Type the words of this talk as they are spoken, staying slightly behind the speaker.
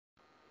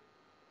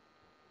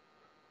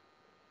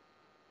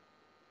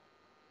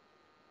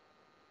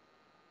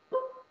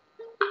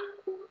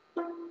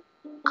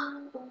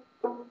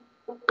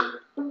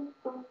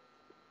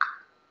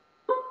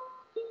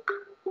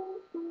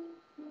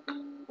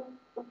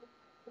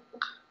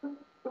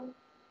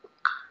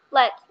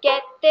Let's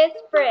get this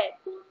FRIB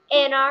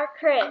in our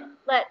crib.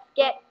 Let's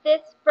get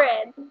this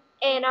FRIB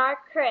in our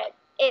crib.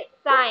 It's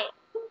science.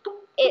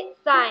 It's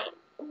science.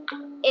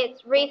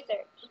 It's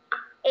research.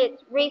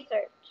 It's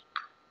research.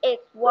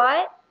 It's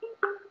what?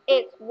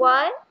 It's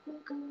what?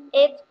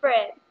 It's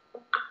FRIB.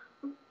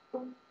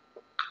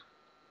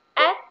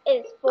 F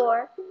is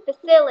for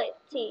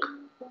facility.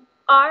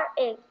 R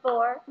is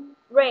for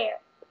rare.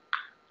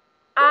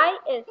 I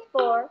is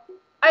for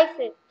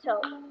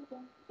isotope.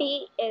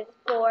 B is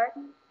for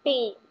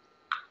beams.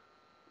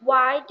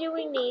 Why do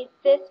we need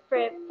this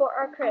FRIB for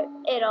our crib?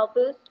 It'll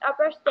boost up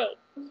our state,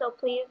 so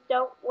please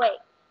don't wait.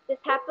 This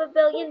 $500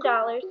 million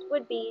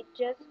would be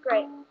just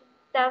great.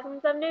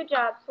 Thousands of new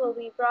jobs will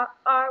be brought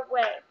our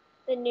way.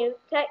 The new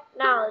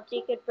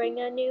technology could bring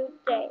a new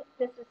day.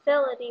 This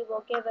facility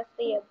will give us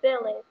the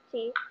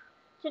ability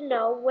to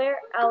know where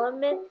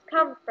elements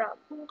come from,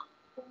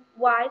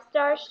 why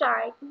stars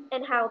shine,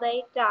 and how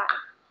they die.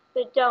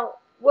 But don't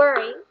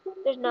worry,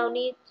 there's no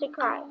need to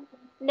cry.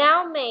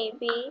 Now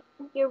maybe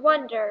you're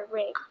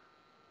wondering,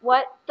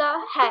 what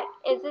the heck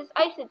is this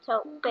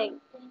isotope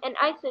thing? An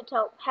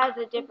isotope has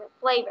a different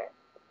flavor,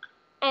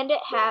 and it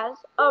has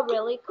a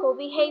really cool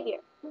behavior.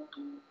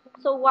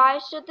 So why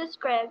should this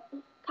FRIB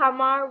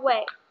come our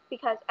way?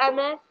 Because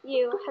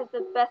MSU has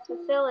the best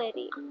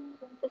facility.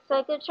 The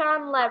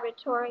cyclotron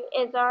laboratory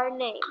is our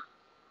name.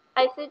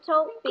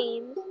 Isotope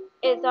beams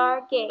is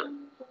our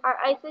game. Our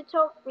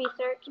isotope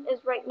research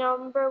is right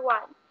 #1.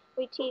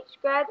 We teach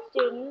grad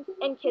students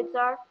and kids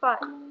are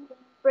fun.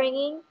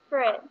 Bringing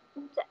FRIB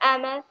to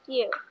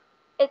MSU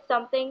is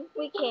something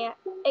we can't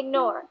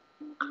ignore.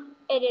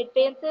 It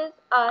advances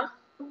us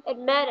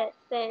in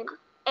medicine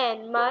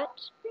and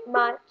much,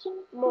 much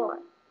more.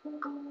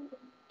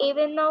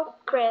 Even though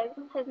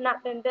FRIB has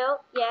not been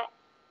built yet,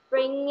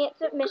 bringing it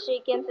to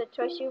Michigan's a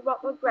choice you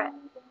won't regret.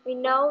 We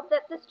know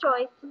that this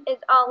choice is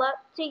all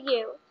up to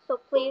you, so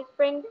please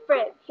bring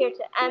FRIB here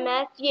to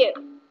MSU.